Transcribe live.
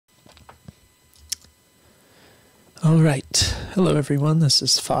Alright, hello everyone, this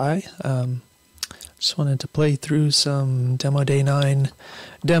is Phi. Just wanted to play through some Demo Day 9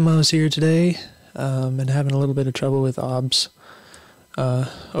 demos here today, and having a little bit of trouble with OBS.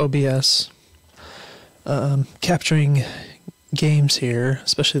 Capturing games here,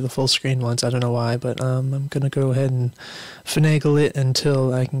 especially the full screen ones, I don't know why, but I'm going to go ahead and finagle it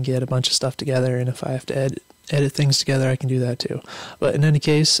until I can get a bunch of stuff together, and if I have to edit things together, I can do that too. But in any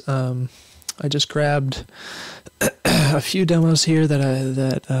case, I just grabbed a few demos here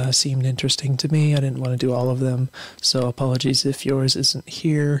that seemed interesting to me. I didn't want to do all of them, so apologies if yours isn't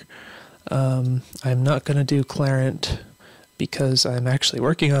here. I'm not going to do Clarent because I'm actually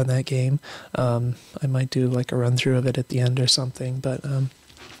working on that game. I might do like a run through of it at the end or something, but I'm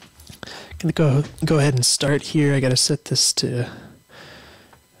gonna go ahead and start here. I gotta set this to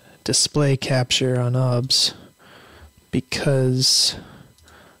display capture on OBS because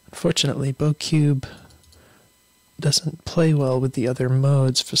unfortunately Bokube doesn't play well with the other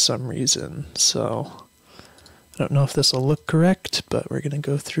modes for some reason, so I don't know if this will look correct, but we're gonna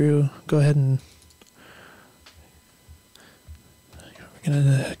go ahead and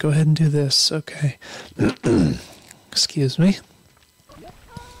do this. Okay. Excuse me.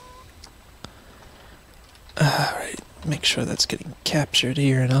 Alright, make sure that's getting captured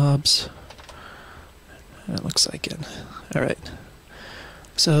here in OBS. It looks like it. Alright.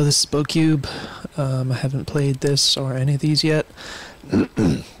 So this is Bokube. I haven't played this or any of these yet.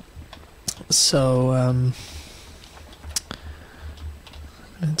 So,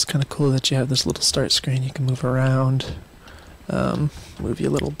 it's kind of cool that you have this little start screen you can move around. Move your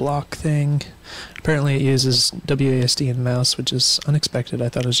little block thing. Apparently it uses WASD and mouse, which is unexpected. I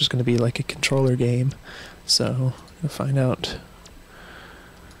thought it was just going to be like a controller game. So, we'll find out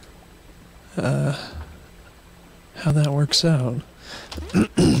how that works out.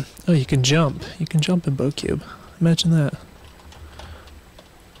 Oh, you can jump. You can jump in Bokube. Imagine that.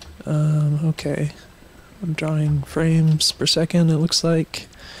 Okay. I'm drawing frames per second, it looks like.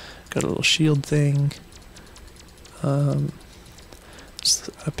 Got a little shield thing.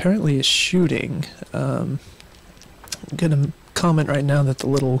 Apparently it's shooting. I'm gonna comment right now that the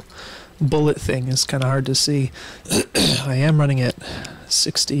little bullet thing is kind of hard to see. I am running at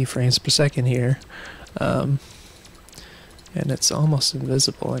 60 frames per second here, and it's almost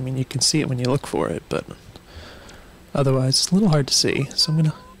invisible. I mean, you can see it when you look for it, but otherwise it's a little hard to see. So I'm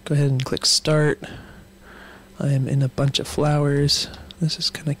gonna go ahead and click start. I am in a bunch of flowers. This is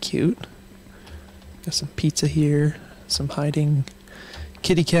kind of cute. Got some pizza here, some hiding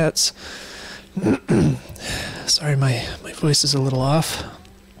kitty cats. Sorry, my voice is a little off.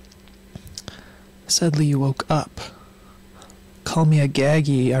 Sadly, you woke up. Call me a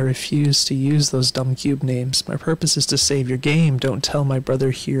gaggy. I refuse to use those dumb cube names. My purpose is to save your game. Don't tell my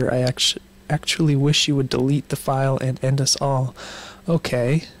brother here. I actually wish you would delete the file and end us all.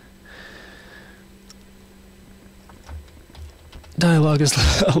 Okay. Dialogue is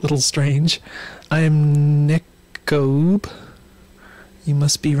a little strange. I am Bokube. You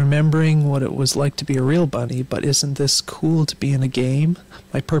must be remembering what it was like to be a real bunny, but isn't this cool to be in a game?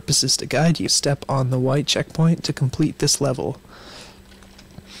 My purpose is to guide you. Step on the white checkpoint to complete this level.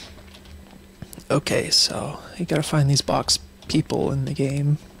 Okay, so you gotta find these box people in the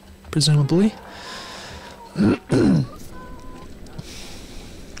game, presumably.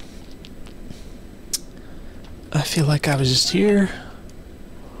 I feel like I was just here.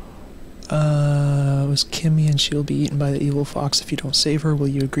 It was Kimmy, and she'll be eaten by the evil fox if you don't save her. Will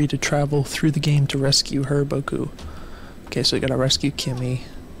you agree to travel through the game to rescue her, Boku? Okay, so we gotta rescue Kimmy.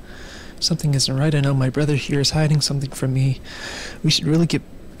 Something isn't right. I know my brother here is hiding something from me. We should really get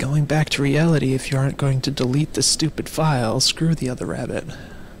going back to reality if you aren't going to delete this stupid file. Screw the other rabbit.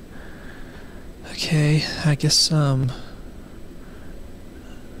 Okay, I guess,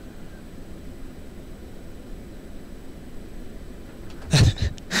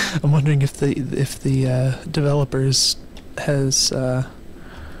 I'm wondering if the developers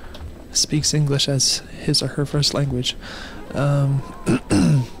speaks English as his or her first language. Alright,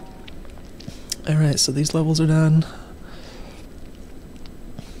 so these levels are done.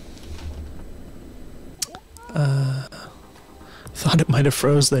 Thought it might have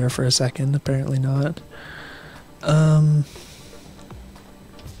froze there for a second, apparently not.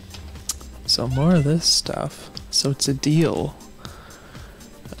 So more of this stuff. So it's a deal.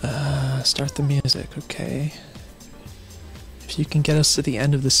 Start the music, okay. If you can get us to the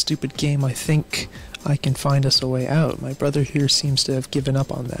end of this stupid game, I think I can find us a way out. My brother here seems to have given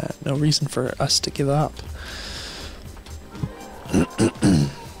up on that. No reason for us to give up.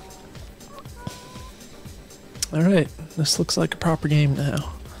 Alright, this looks like a proper game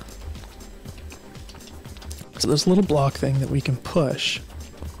now. So there's a little block thing that we can push.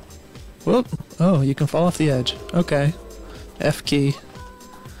 Whoop! Oh, you can fall off the edge. Okay. F key.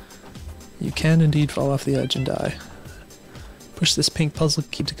 You can indeed fall off the edge and die. Push this pink puzzle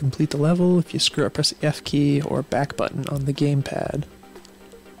key to complete the level. If you screw up, press the F key or back button on the gamepad.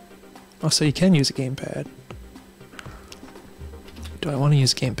 Oh, so you can use a gamepad. Do I want to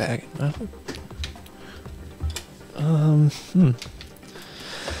use a gamepad? Well,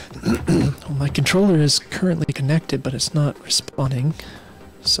 my controller is currently connected, but it's not responding.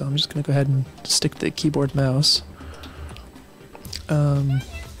 So I'm just going to go ahead and stick the keyboard mouse.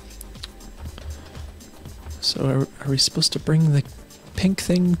 So are we supposed to bring the pink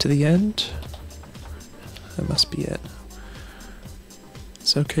thing to the end? That must be it.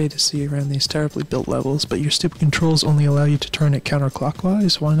 It's okay to see around these terribly built levels, but your stupid controls only allow you to turn it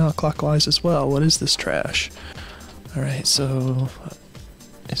counterclockwise? Why not clockwise as well? What is this trash? Alright, so...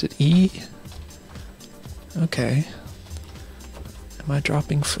 is it E? Okay. Am I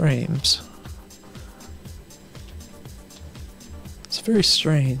dropping frames? It's very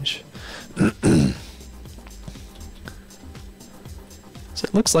strange. So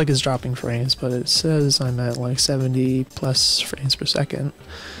it looks like it's dropping frames, but it says I'm at like 70 plus frames per second.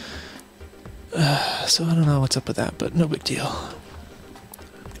 So I don't know what's up with that, but no big deal.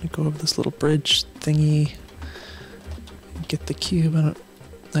 I'm gonna go over this little bridge thingy. Get the cube.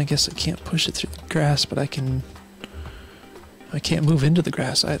 I guess I can't push it through the grass, but I can't move into the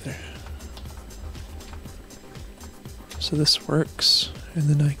grass either. So this works, and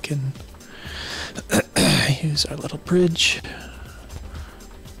then I can use our little bridge.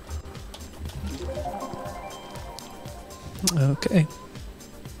 Okay.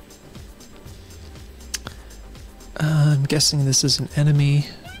 I'm guessing this is an enemy.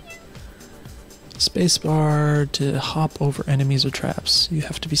 Spacebar to hop over enemies or traps. You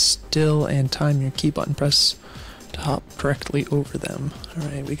have to be still and time your key button press to hop correctly over them.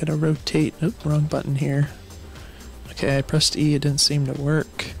 Alright, we gotta rotate. Oh, wrong button here. Okay, I pressed E, it didn't seem to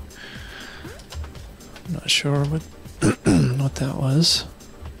work. I'm not sure what what that was.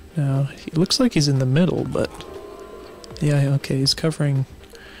 Now, he looks like he's in the middle, but yeah, okay, he's covering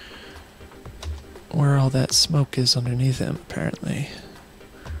where all that smoke is underneath him, apparently.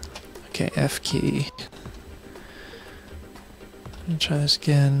 Okay, F key. I'm gonna try this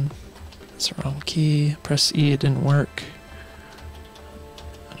again. That's the wrong key. Press E, it didn't work.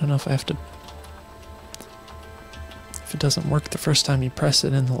 I don't know if I have to... if it doesn't work the first time you press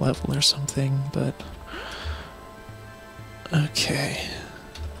it in the level or something, but... okay.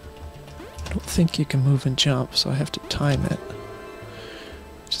 I don't think you can move and jump, so I have to time it.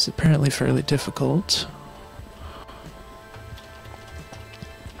 Which is apparently fairly difficult.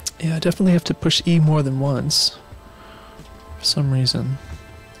 Yeah, I definitely have to push E more than once. For some reason.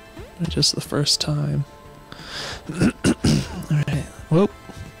 Just the first time. Alright, well,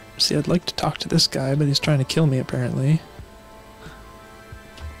 see, I'd like to talk to this guy, but he's trying to kill me, apparently.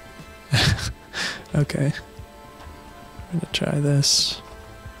 Okay. I'm gonna try this.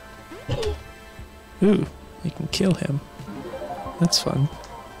 Ooh, you can kill him. That's fun.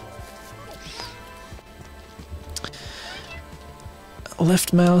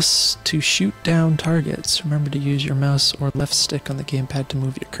 Left mouse to shoot down targets. Remember to use your mouse or left stick on the gamepad to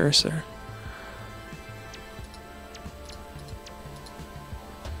move your cursor.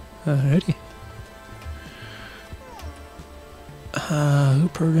 Alrighty. Who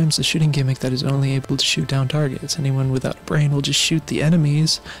programs the shooting gimmick that is only able to shoot down targets? Anyone without a brain will just shoot the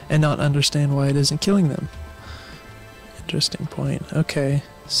enemies and not understand why it isn't killing them. Interesting point. Okay,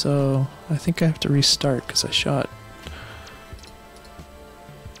 so I think I have to restart because I shot.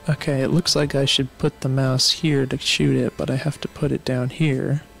 Okay, it looks like I should put the mouse here to shoot it, but I have to put it down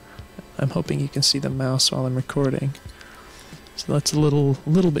here. I'm hoping you can see the mouse while I'm recording. So that's a little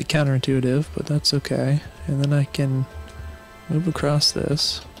bit counterintuitive, but that's okay. And then I can move across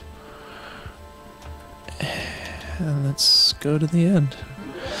this. And let's go to the end.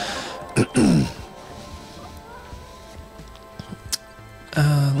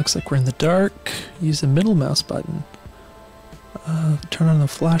 Looks like we're in the dark. Use the middle mouse button. Turn on the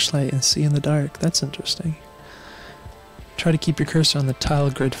flashlight and see in the dark. That's interesting. Try to keep your cursor on the tile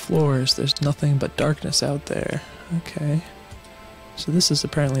grid floors. There's nothing but darkness out there. Okay. So this is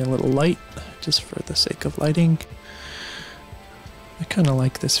apparently a little light, just for the sake of lighting. I kind of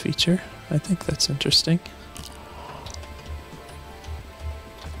like this feature. I think that's interesting.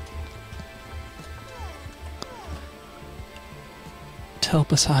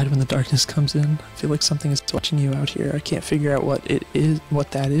 Help us hide when the darkness comes in. I feel like something is watching you out here. I can't figure out what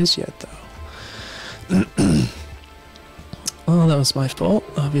that is yet, though. Well, that was my fault,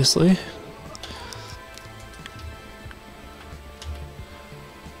 obviously.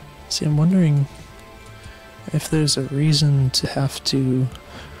 See, I'm wondering if there's a reason to have to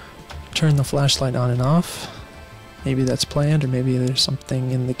turn the flashlight on and off. Maybe that's planned, or maybe there's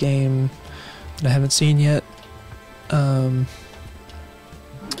something in the game that I haven't seen yet.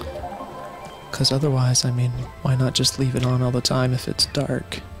 Because otherwise, I mean, why not just leave it on all the time if it's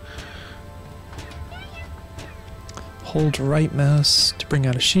dark? Hold right mouse to bring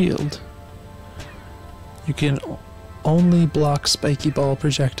out a shield. You can only block spiky ball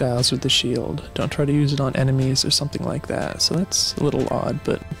projectiles with the shield. Don't try to use it on enemies or something like that. So that's a little odd,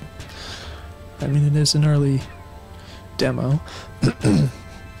 but I mean, it is an early demo.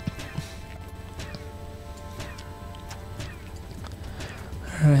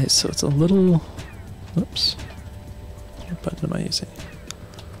 Alright, so it's a little... Whoops. What button am I using?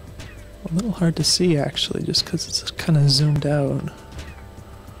 A little hard to see, actually, just because it's kind of zoomed out.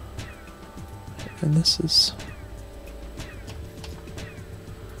 And this is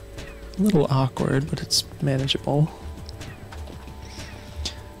a little awkward, but it's manageable.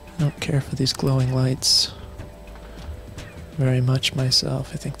 I don't care for these glowing lights very much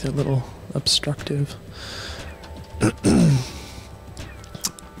myself. I think they're a little obstructive.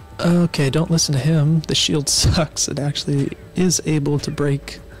 Okay, don't listen to him. The shield sucks. It actually is able to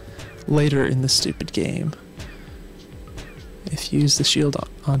break later in the stupid game. If you use the shield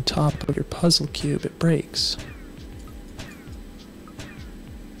on top of your puzzle cube, it breaks.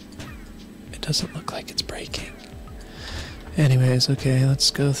 It doesn't look like it's breaking. Anyways, okay,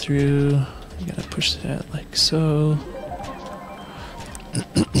 let's go through. I'm gonna push that like so.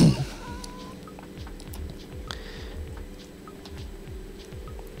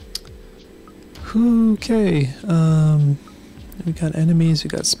 Okay, we got enemies, we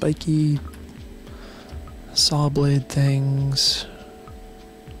got spiky saw blade things.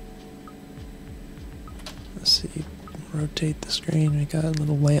 Let's see, rotate the screen, we got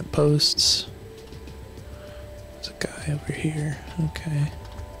little lamp posts. There's a guy over here, okay.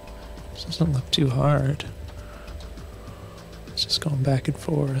 This doesn't look too hard. It's just going back and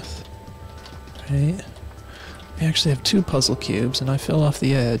forth, right? We actually have 2 puzzle cubes and I fell off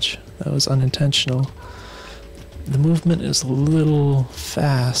the edge. That was unintentional. The movement is a little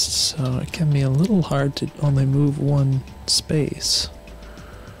fast, so it can be a little hard to only move one space.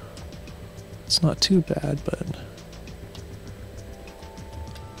 It's not too bad, but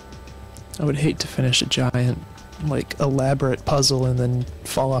I would hate to finish a giant, like, elaborate puzzle and then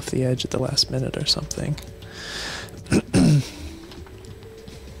fall off the edge at the last minute or something.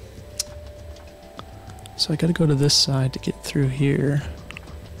 So I gotta go to this side to get through here.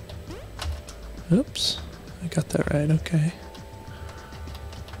 Oops, I got that right, okay.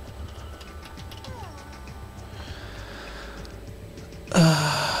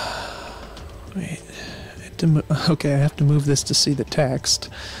 Wait, okay, I have to move this to see the text.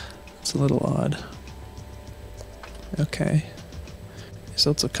 It's a little odd. Okay. It's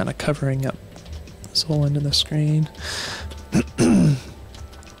also kind of covering up this whole end of the screen.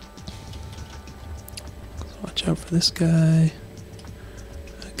 Watch out for this guy.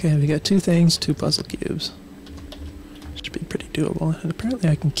 Okay, we got 2 things, 2 puzzle cubes. Should be pretty doable. And apparently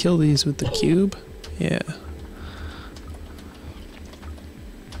I can kill these with the cube. Yeah.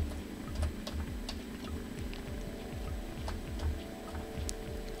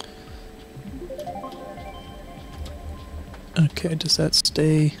 Okay, does that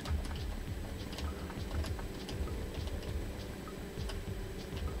stay?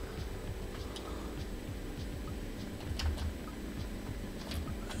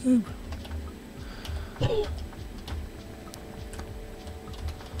 Ooh.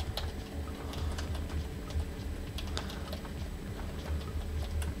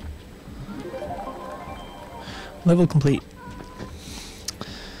 Level complete.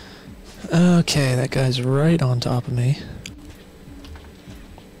 Okay, that guy's right on top of me.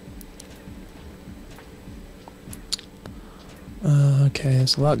 Okay,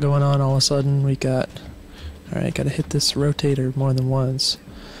 there's a lot going on all of a sudden. We got... Alright, gotta hit this rotator more than once.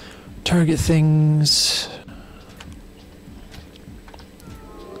 Target things.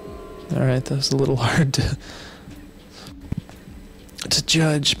 Alright, that was a little hard to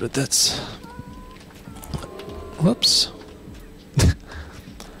judge, but that's... Whoops.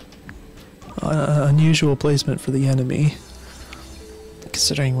 Unusual placement for the enemy,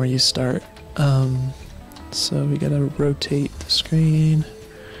 considering where you start. So we gotta rotate the screen.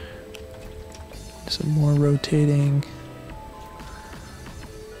 Some more rotating.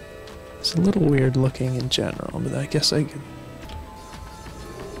 It's a little weird looking in general, but I guess I could...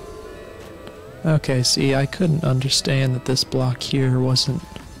 Okay, see, I couldn't understand that this block here wasn't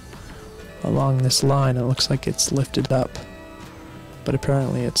along this line. It looks like it's lifted up but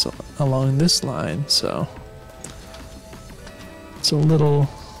apparently it's along this line, so it's a little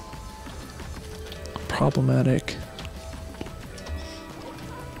problematic.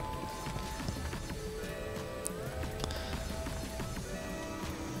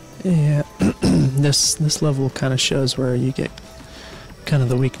 Yeah, this level kind of shows where you get kind of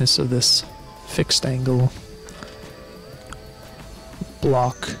the weakness of this fixed angle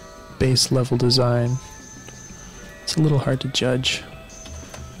block base level design. It's a little hard to judge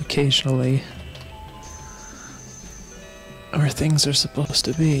occasionally where things are supposed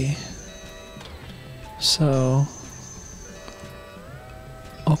to be. So,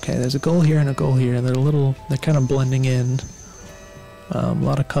 okay, there's a goal here and a goal here, and they're kind of blending in. A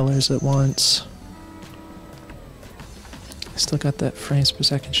lot of colors at once. Still got that frames per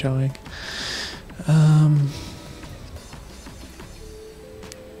second showing.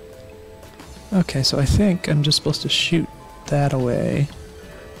 Okay, so I think I'm just supposed to shoot that away,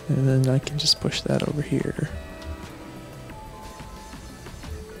 and then I can just push that over here.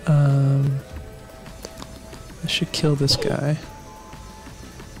 I should kill this guy.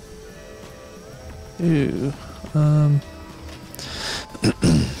 Ooh.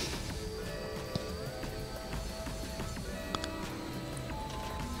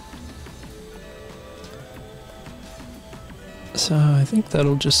 So I think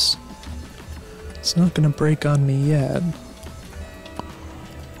that'll just... It's not gonna break on me yet.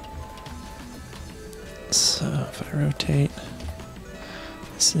 So if I rotate...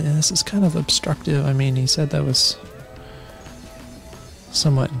 This is kind of obstructive. I mean, he said that was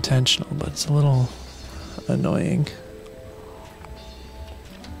somewhat intentional, but it's a little annoying.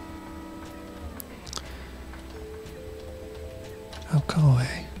 Oh, go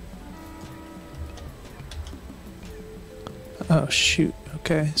away. Oh, shoot.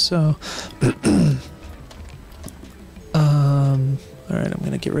 Okay, so... Alright, I'm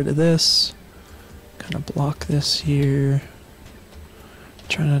gonna get rid of this. Kind of block this here.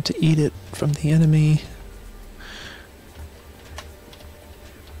 Try not to eat it from the enemy.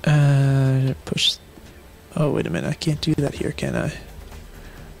 Push... Oh, wait a minute. I can't do that here, can I?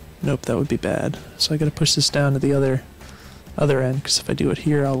 Nope, that would be bad. So I gotta push this down to the other end, because if I do it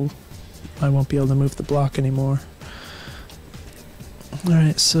here, I won't be able to move the block anymore.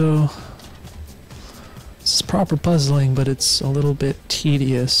 Alright, so... This is proper puzzling, but it's a little bit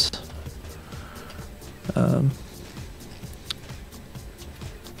tedious.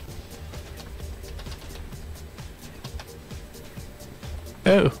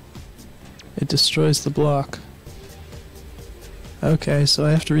 Oh! It destroys the block. Okay, so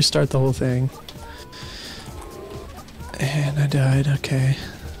I have to restart the whole thing. And I died, okay.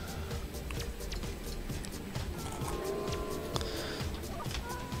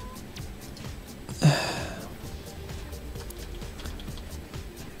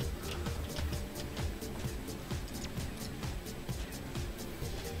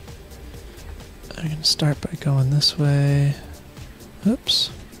 I'm gonna start by going this way. Oops.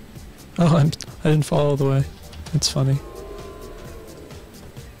 Oh, I didn't fall all the way. That's funny.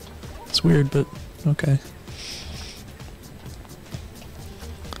 It's weird, but okay.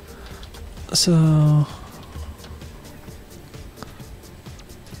 So...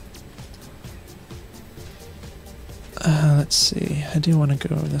 let's see. I do want to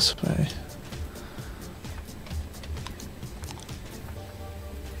go this way.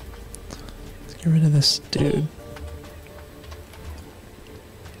 Let's get rid of this dude.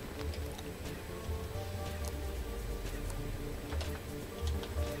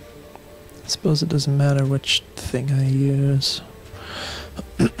 I suppose it doesn't matter which thing I use.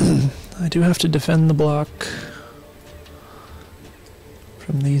 I do have to defend the block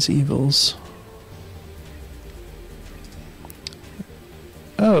from these evils.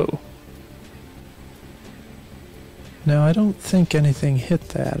 Oh. Now I don't think anything hit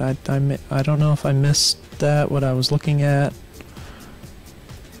that. I don't know if I missed that, what I was looking at.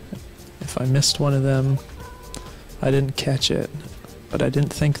 If I missed one of them, I didn't catch it. But I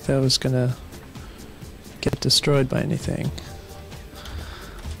didn't think that was gonna get destroyed by anything.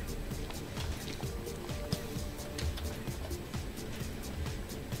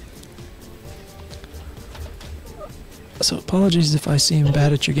 So apologies if I seem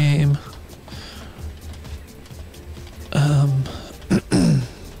bad at your game. I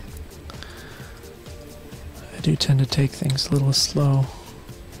do tend to take things a little slow.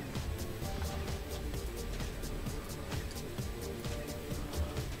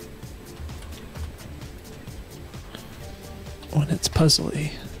 When it's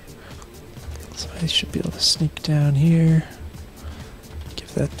puzzly. So I should be able to sneak down here.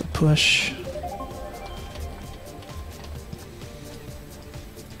 Give that the push.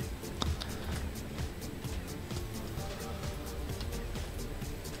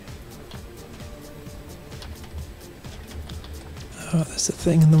 Oh, there's a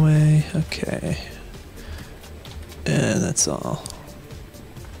thing in the way. Okay. And that's all.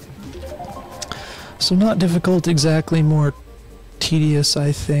 So not difficult exactly, more tedious,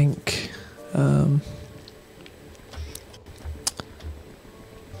 I think. I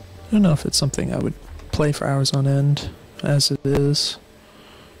don't know if it's something I would play for hours on end, as it is,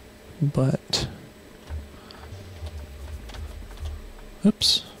 but...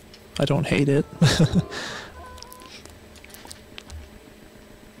 Oops. I don't hate it.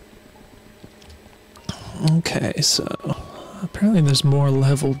 Okay, so apparently there's more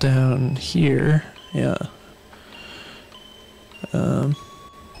level down here. Yeah.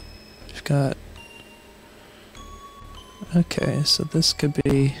 We've got... Okay, so this could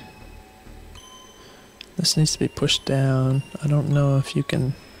be... This needs to be pushed down. I don't know if you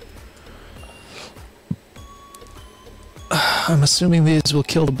can... I'm assuming these will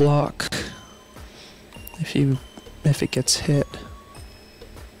kill the block if it gets hit.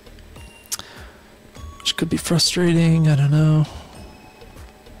 Which could be frustrating, I don't know.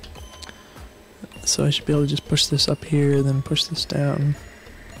 So I should be able to just push this up here, then push this down.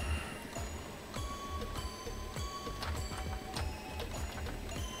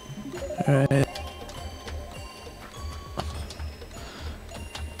 Alright.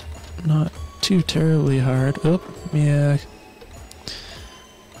 Not too terribly hard. Oh, yeah.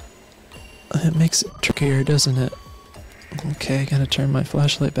 It makes it trickier, doesn't it? Okay, gotta turn my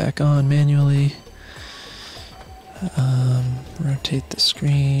flashlight back on manually. Rotate the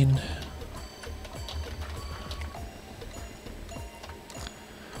screen.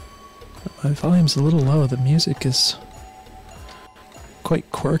 My volume's a little low. The music is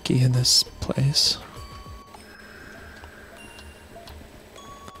quite quirky in this place.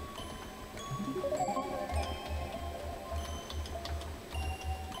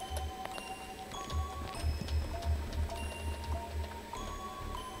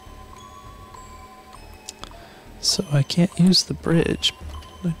 So I can't use the bridge.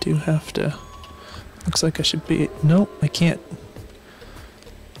 I do have to... Looks like I should be... Nope, I can't.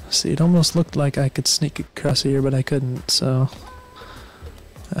 See, it almost looked like I could sneak across here, but I couldn't, so...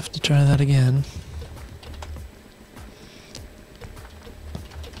 I have to try that again.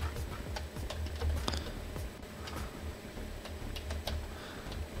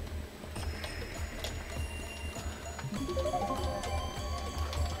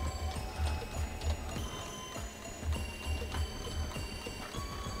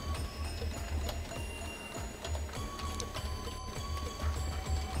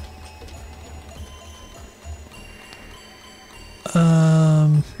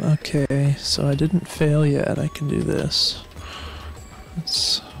 Okay, so I didn't fail yet. I can do this.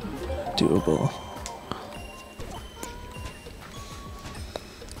 It's doable.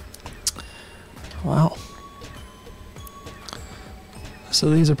 Wow. So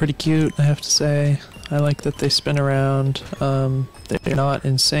these are pretty cute, I have to say. I like that they spin around. They're not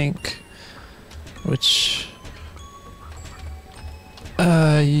in sync, which...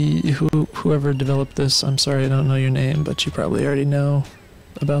 whoever developed this, I'm sorry I don't know your name, but you probably already know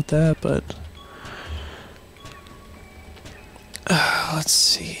about that, but... let's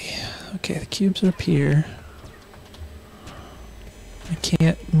see. Okay, the cubes are up here. I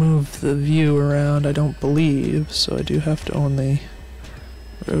can't move the view around, I don't believe, so I do have to only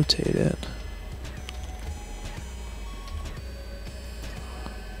rotate it.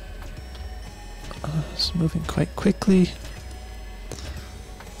 It's moving quite quickly.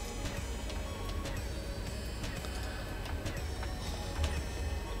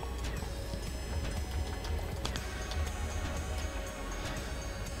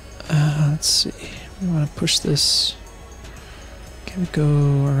 Let's see, we want to push this, can we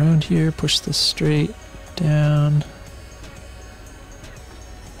go around here, push this straight down,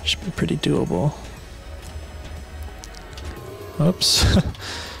 should be pretty doable. Oops,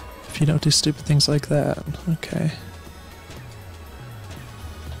 if you don't do stupid things like that, okay.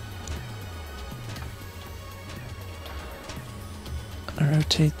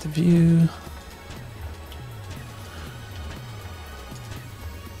 Rotate the view.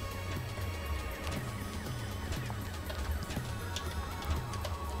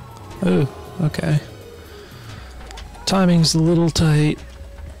 Oh, okay. Timing's a little tight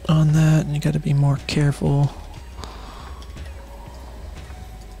on that, and you gotta be more careful.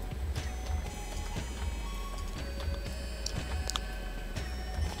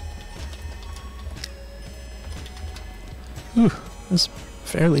 Ooh, that's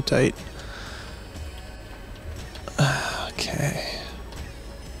fairly tight. Okay.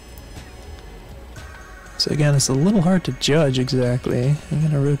 So again, it's a little hard to judge exactly. I'm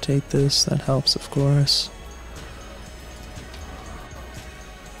gonna rotate this, that helps of course.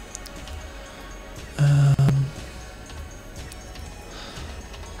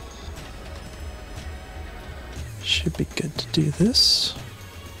 should be good to do this.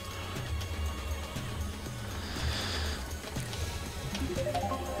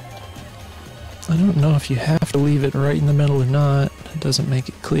 I don't know if you have to leave it right in the middle or not. It doesn't make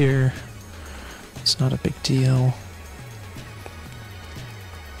it clear. It's not a big deal.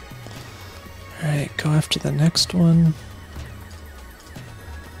 Alright, go after the next one.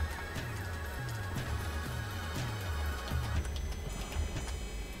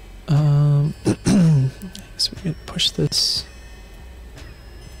 I guess we could push this.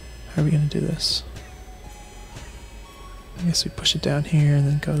 How are we going to do this? I guess we push it down here and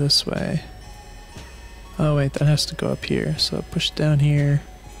then go this way. Oh wait, that has to go up here, so push it down here.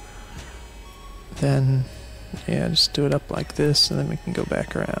 Then, yeah, just do it up like this and then we can go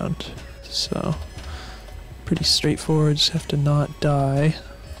back around. So, pretty straightforward, just have to not die.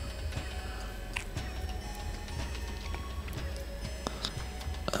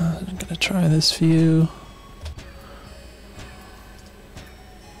 I'm gonna try this view.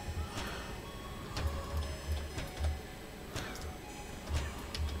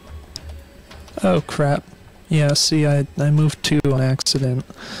 Oh crap. Yeah, see, I moved 2 on accident.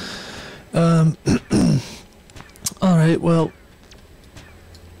 Alright, well,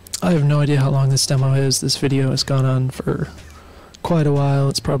 I have no idea how long this demo is. This video has gone on for quite a while.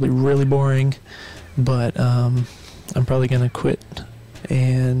 It's probably really boring, but I'm probably gonna quit.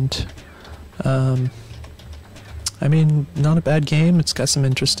 And I mean, not a bad game. It's got some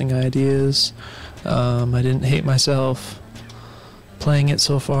interesting ideas. I didn't hate myself playing it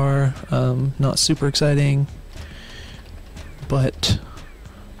so far. Not super exciting, but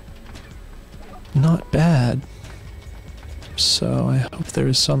not bad. So I hope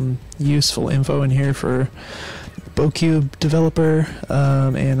there's some useful info in here for Bokube developer,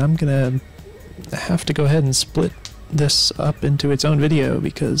 and I'm gonna have to go ahead and split this up into its own video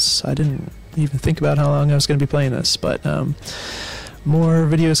because I didn't even think about how long I was going to be playing this. But more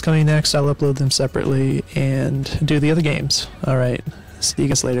videos coming next. I'll upload them separately and do the other games. Alright, see you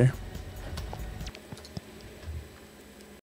guys later.